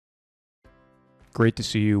Great to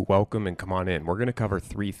see you. Welcome and come on in. We're going to cover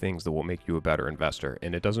three things that will make you a better investor.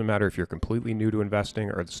 And it doesn't matter if you're completely new to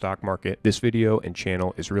investing or the stock market. This video and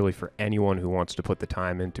channel is really for anyone who wants to put the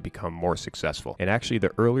time in to become more successful. And actually,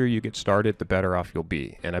 the earlier you get started, the better off you'll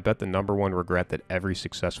be. And I bet the number one regret that every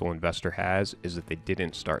successful investor has is that they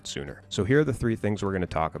didn't start sooner. So here are the three things we're going to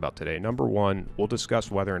talk about today. Number one, we'll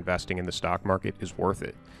discuss whether investing in the stock market is worth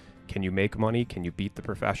it. Can you make money? Can you beat the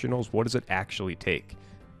professionals? What does it actually take?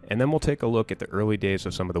 And then we'll take a look at the early days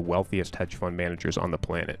of some of the wealthiest hedge fund managers on the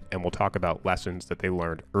planet, and we'll talk about lessons that they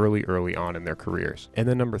learned early on in their careers. And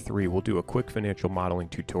then number three, we'll do a quick financial modeling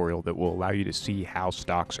tutorial that will allow you to see how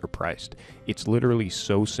stocks are priced. It's literally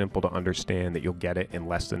so simple to understand that you'll get it in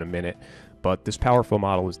less than a minute. But this powerful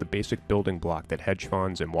model is the basic building block that hedge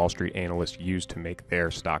funds and Wall Street analysts use to make their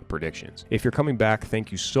stock predictions. If you're coming back,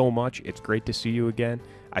 thank you so much. It's great to see you again.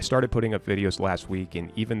 I started putting up videos last week, and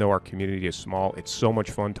even though our community is small, it's so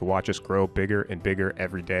much fun to watch us grow bigger and bigger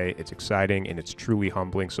every day. It's exciting and it's truly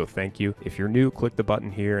humbling, so thank you. If you're new, click the button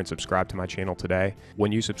here and subscribe to my channel today.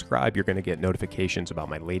 When you subscribe, you're going to get notifications about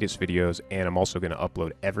my latest videos, and I'm also going to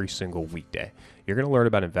upload every single weekday. You're going to learn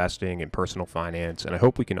about investing and personal finance, and I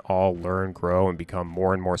hope we can all learn, grow, and become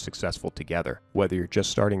more and more successful together, whether you're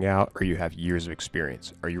just starting out or you have years of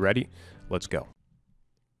experience. Are you ready? Let's go.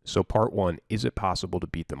 So part one, is it possible to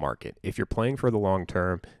beat the market? If you're playing for the long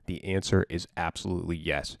term, the answer is absolutely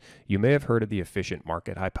yes. You may have heard of the efficient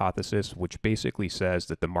market hypothesis, which basically says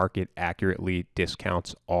that the market accurately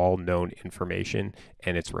discounts all known information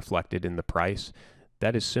and it's reflected in the price.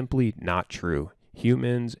 That is simply not true.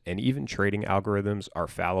 Humans and even trading algorithms are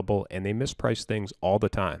fallible, and they misprice things all the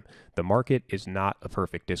time. The market is not a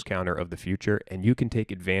perfect discounter of the future, and you can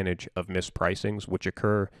take advantage of mispricings which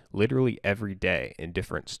occur literally every day in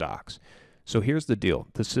different stocks. So here's the deal.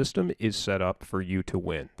 The system is set up for you to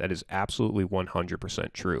win. That is absolutely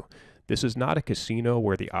 100% true. This is not a casino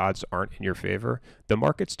where the odds aren't in your favor. The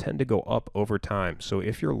markets tend to go up over time, so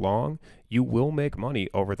if you're long, you will make money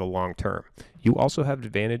over the long term. You also have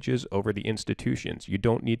advantages over the institutions. You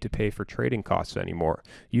don't need to pay for trading costs anymore.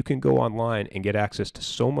 You can go online and get access to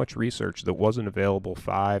so much research that wasn't available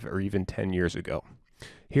 5 or even 10 years ago.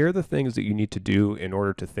 Here are the things that you need to do in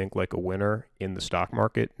order to think like a winner in the stock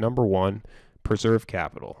market. Number one, preserve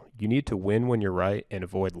capital. You need to win when you're right and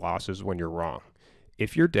avoid losses when you're wrong.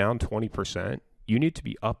 If you're down 20%, you need to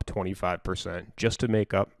be up 25% just to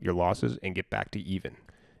make up your losses and get back to even.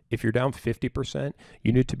 If you're down 50%,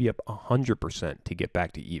 you need to be up 100% to get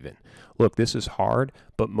back to even. Look, this is hard,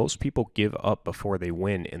 but most people give up before they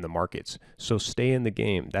win in the markets. So stay in the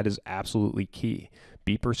game. That is absolutely key.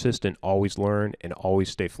 Be persistent, always learn, and always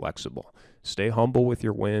stay flexible. Stay humble with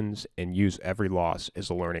your wins and use every loss as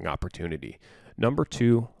a learning opportunity. Number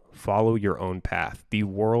two, follow your own path. The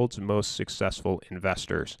world's most successful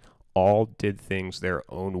investors all did things their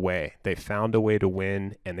own way. They found a way to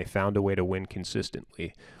win, and they found a way to win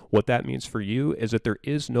consistently. What that means for you is that there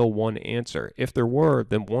is no one answer. If there were,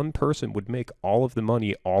 then one person would make all of the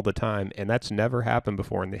money all the time, and that's never happened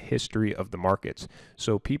before in the history of the markets.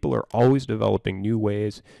 So people are always developing new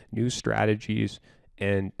ways, new strategies,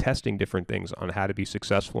 and testing different things on how to be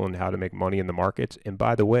successful and how to make money in the markets. And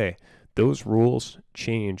by the way, those rules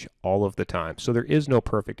change all of the time. So there is no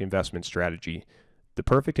perfect investment strategy. The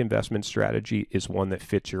perfect investment strategy is one that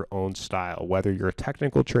fits your own style, whether you're a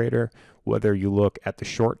technical trader, whether you look at the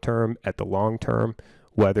short term, at the long term,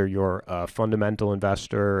 whether you're a fundamental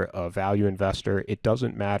investor, a value investor, it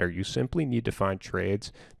doesn't matter. You simply need to find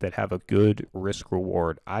trades that have a good risk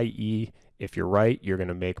reward, i.e., if you're right, you're going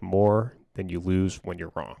to make more than you lose when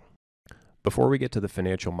you're wrong. Before we get to the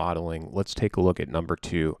financial modeling, let's take a look at number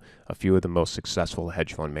two, a few of the most successful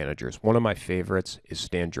hedge fund managers. One of my favorites is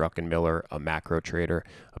Stan Druckenmiller, a macro trader.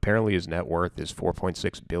 Apparently his net worth is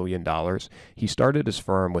 $4.6 billion. He started his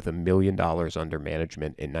firm with $1 million under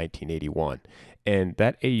management in 1981. And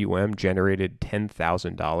that AUM generated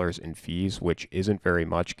 $10,000 in fees, which isn't very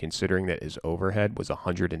much considering that his overhead was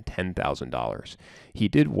 $110,000. He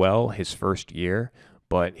did well his first year,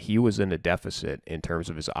 but he was in a deficit in terms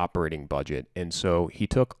of his operating budget. And so he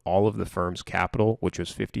took all of the firm's capital, which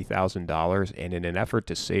was $50,000, and in an effort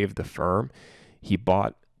to save the firm, he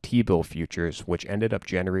bought T-bill futures, which ended up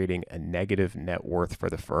generating a negative net worth for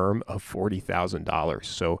the firm of $40,000.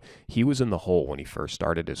 So he was in the hole when he first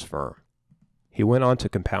started his firm. He went on to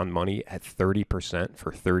compound money at 30%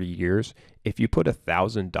 for 30 years. If you put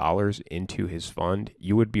 $1,000 into his fund,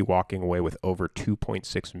 you would be walking away with over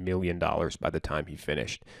 $2.6 million by the time he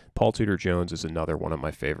finished. Paul Tudor Jones is another one of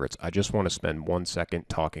my favorites. I just want to spend 1 second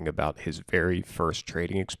talking about his very first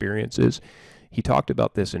trading experiences. He talked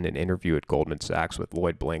about this in an interview at Goldman Sachs with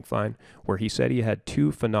Lloyd Blankfein, where he said he had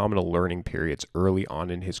two phenomenal learning periods early on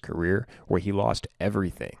in his career where he lost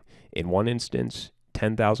everything. In one instance,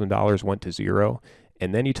 $10,000 went to zero,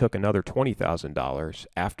 and then he took another $20,000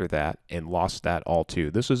 after that and lost that all too.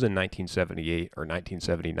 This was in 1978 or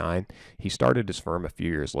 1979. He started his firm a few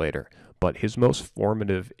years later, but his most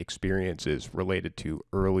formative experiences related to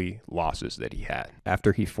early losses that he had.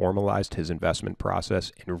 After he formalized his investment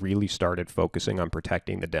process and really started focusing on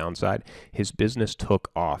protecting the downside, his business took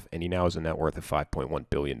off, and he now has a net worth of $5.1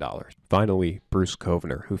 billion. Finally, Bruce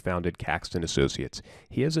Kovner, who founded Caxton Associates.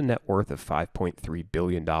 He has a net worth of $5.3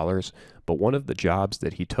 billion, but one of the jobs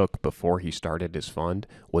that he took before he started his fund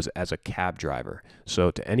was as a cab driver.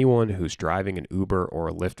 So to anyone who's driving an Uber or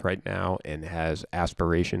a Lyft right now and has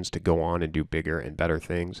aspirations to go on and do bigger and better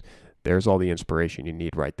things, there's all the inspiration you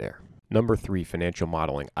need right there. Number 3, financial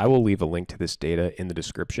modeling. I will leave a link to this data in the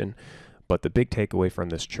description, but the big takeaway from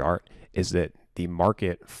this chart is that the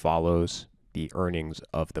market follows the earnings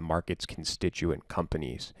of the market's constituent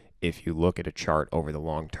companies if you look at a chart over the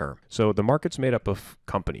long term. So the market's made up of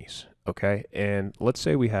companies, okay? And let's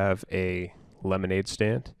say we have a lemonade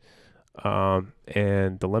stand,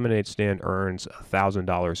 and the lemonade stand earns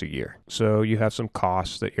 $1,000 a year. So you have some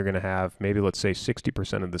costs that you're going to have. Maybe let's say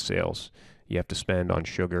 60% of the sales you have to spend on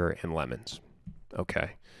sugar and lemons.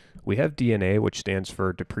 Okay. We have D&A, which stands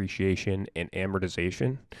for depreciation and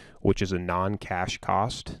amortization, which is a non-cash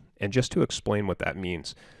cost. And just to explain what that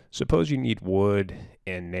means, suppose you need wood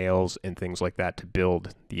and nails and things like that to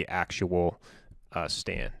build the actual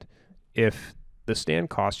stand. If the stand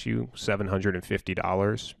costs you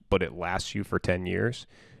 $750, but it lasts you for 10 years,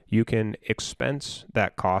 you can expense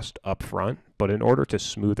that cost up front, but in order to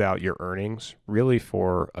smooth out your earnings, really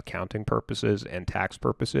for accounting purposes and tax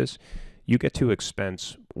purposes, you get to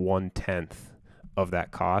expense 1/10 of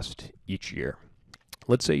that cost each year.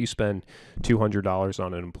 Let's say you spend $200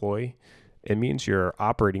 on an employee. It means your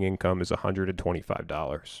operating income is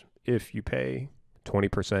 $125. If you pay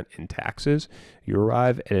 20% in taxes, you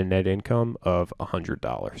arrive at a net income of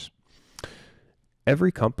 $100.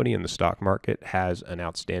 Every company in the stock market has an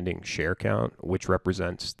outstanding share count, which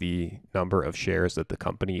represents the number of shares that the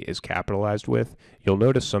company is capitalized with. You'll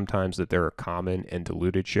notice sometimes that there are common and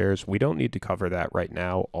diluted shares. We don't need to cover that right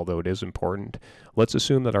now, although it is important. Let's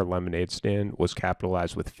assume that our lemonade stand was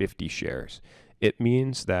capitalized with 50 shares. It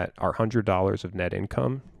means that our $100 of net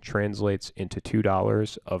income translates into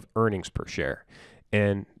 $2 of earnings per share.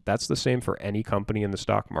 And that's the same for any company in the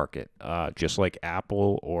stock market, just like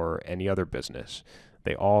Apple or any other business.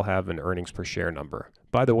 They all have an earnings per share number.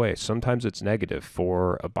 By the way, sometimes it's negative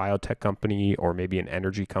for a biotech company or maybe an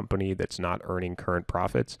energy company that's not earning current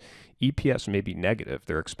profits. EPS may be negative.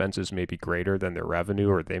 Their expenses may be greater than their revenue,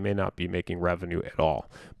 or they may not be making revenue at all.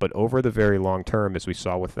 But over the very long term, as we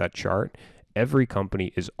saw with that chart, every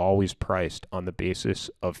company is always priced on the basis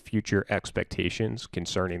of future expectations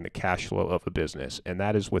concerning the cash flow of a business, and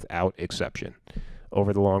that is without exception.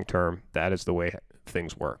 Over the long term, that is the way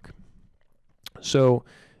things work. So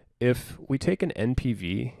if we take an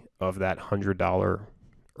NPV of that $100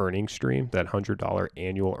 earnings stream, that $100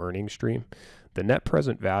 annual earnings stream, the net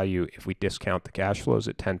present value, if we discount the cash flows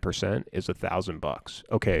at 10%, is $1,000.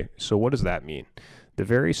 Okay, so what does that mean? The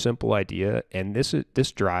very simple idea, and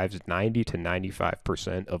this drives 90 to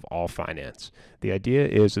 95% of all finance. The idea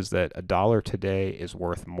is that a dollar today is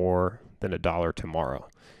worth more than a dollar tomorrow.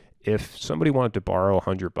 If somebody wanted to borrow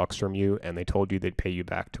 $100 from you and they told you they'd pay you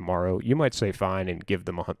back tomorrow, you might say fine and give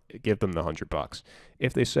them the $100.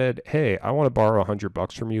 If they said, hey, I want to borrow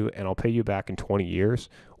 $100 from you and I'll pay you back in 20 years,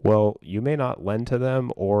 well, you may not lend to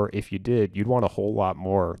them, or if you did, you'd want a whole lot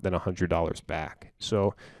more than $100 back.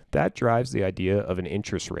 So that drives the idea of an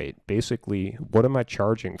interest rate. Basically, what am I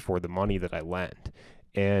charging for the money that I lend?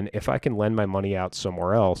 And if I can lend my money out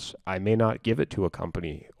somewhere else, I may not give it to a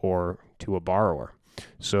company or to a borrower.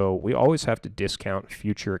 So we always have to discount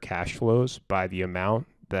future cash flows by the amount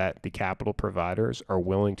that the capital providers are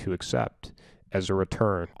willing to accept as a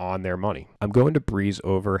return on their money. I'm going to breeze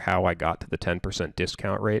over how I got to the 10%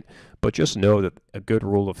 discount rate, but just know that a good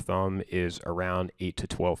rule of thumb is around 8 to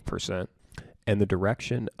 12%. And the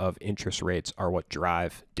direction of interest rates are what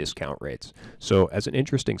drive discount rates. So as an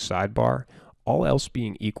interesting sidebar, all else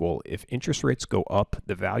being equal, if interest rates go up,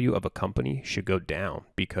 the value of a company should go down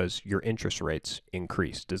because your interest rates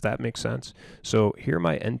increase. Does that make sense? So here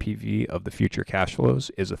my NPV of the future cash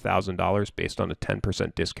flows is $1,000 based on a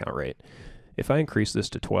 10% discount rate. If I increase this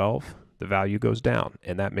to 12, the value goes down,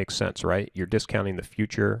 and that makes sense, right? You're discounting the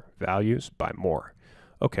future values by more.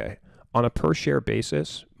 Okay, on a per share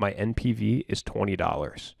basis, my NPV is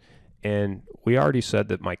 $20. And we already said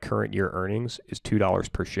that my current year earnings is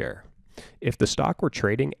 $2 per share. If the stock were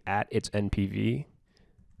trading at its NPV,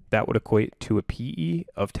 that would equate to a PE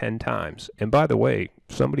of 10 times. And by the way,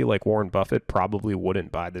 somebody like Warren Buffett probably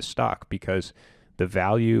wouldn't buy this stock because the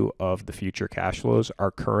value of the future cash flows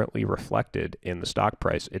are currently reflected in the stock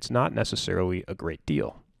price. It's not necessarily a great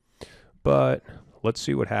deal. But let's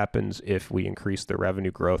see what happens if we increase the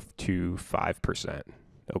revenue growth to 5%.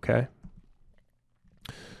 Okay?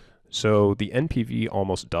 So the NPV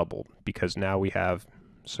almost doubled because now we have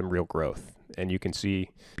some real growth. And you can see,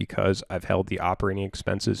 because I've held the operating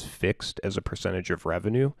expenses fixed as a percentage of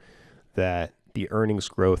revenue, that the earnings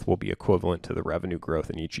growth will be equivalent to the revenue growth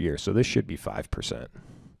in each year. So this should be 5%.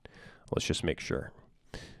 Let's just make sure.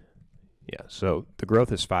 Yeah, so the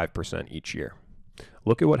growth is 5% each year.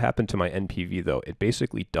 Look at what happened to my NPV though. It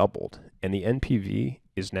basically doubled, and the NPV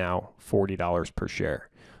is now $40 per share.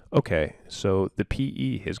 Okay, so the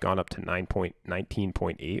PE has gone up to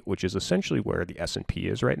 19.8, which is essentially where the S&P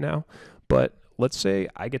is right now. But let's say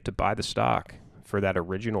I get to buy the stock for that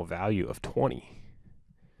original value of 20.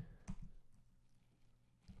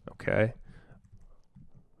 Okay.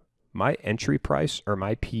 My entry price, or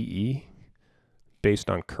my PE, based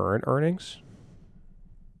on current earnings,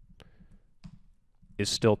 is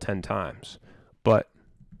still 10 times. But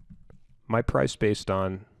my price based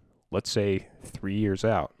on, let's say, 3 years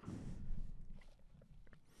out,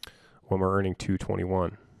 when we're earning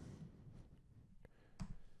 221,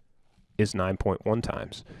 is 9.1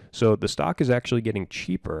 times. So the stock is actually getting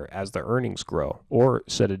cheaper as the earnings grow. Or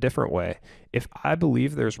said a different way, if I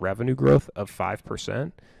believe there's revenue growth of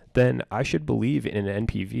 5%, then I should believe in an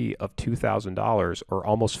NPV of $2,000 or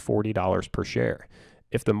almost $40 per share.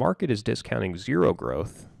 If the market is discounting zero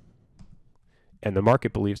growth and the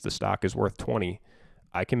market believes the stock is worth 20,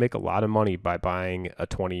 I can make a lot of money by buying a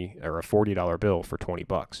 $20 or a $40 bill for 20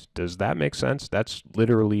 bucks. Does that make sense? That's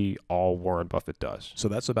literally all Warren Buffett does. So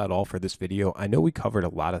that's about all for this video. I know we covered a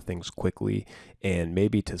lot of things quickly, and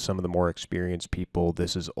maybe to some of the more experienced people,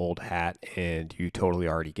 this is old hat and you totally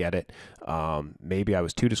already get it. Maybe I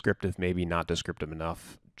was too descriptive, maybe not descriptive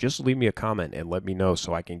enough. Just leave me a comment and let me know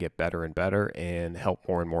so I can get better and better and help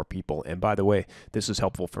more and more people. And by the way, this is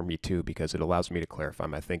helpful for me too because it allows me to clarify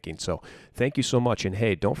my thinking. So thank you so much. And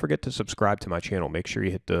hey, don't forget to subscribe to my channel. Make sure you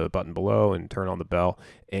hit the button below and turn on the bell.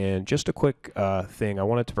 And just a quick thing, I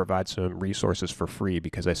wanted to provide some resources for free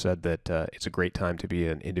because I said that it's a great time to be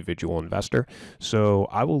an individual investor. So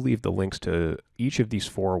I will leave the links to each of these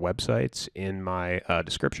 4 websites in my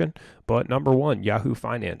description. But number 1, Yahoo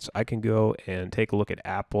Finance. I can go and take a look at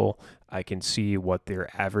Apple. I can see what their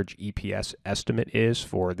average EPS estimate is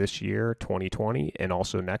for this year, 2020, and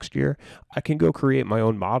also next year. I can go create my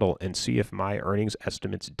own model and see if my earnings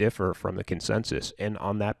estimates differ from the consensus, and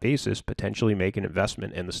on that basis, potentially make an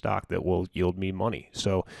investment in the stock that will yield me money.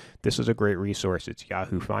 So this is a great resource. It's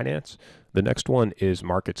Yahoo Finance. The next one is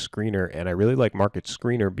Market Screener, and I really like Market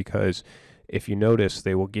Screener because if you notice,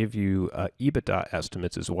 they will give you EBITDA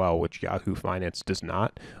estimates as well, which Yahoo Finance does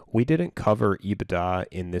not. We didn't cover EBITDA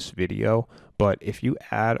in this video, but if you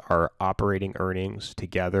add our operating earnings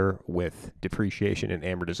together with depreciation and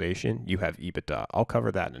amortization, you have EBITDA. I'll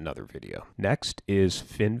cover that in another video. Next is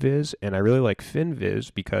FinViz, and I really like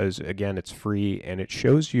FinViz because, again, it's free and it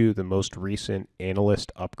shows you the most recent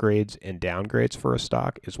analyst upgrades and downgrades for a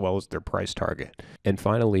stock as well as their price target. And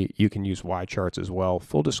finally, you can use Y charts as well.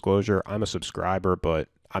 Full disclosure, I'm a subscriber, but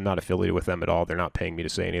I'm not affiliated with them at all. They're not paying me to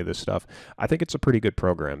say any of this stuff. I think it's a pretty good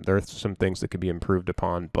program. There are some things that could be improved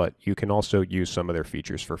upon, but you can also use some of their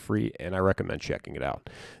features for free, and I recommend checking it out.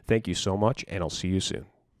 Thank you so much, and I'll see you soon.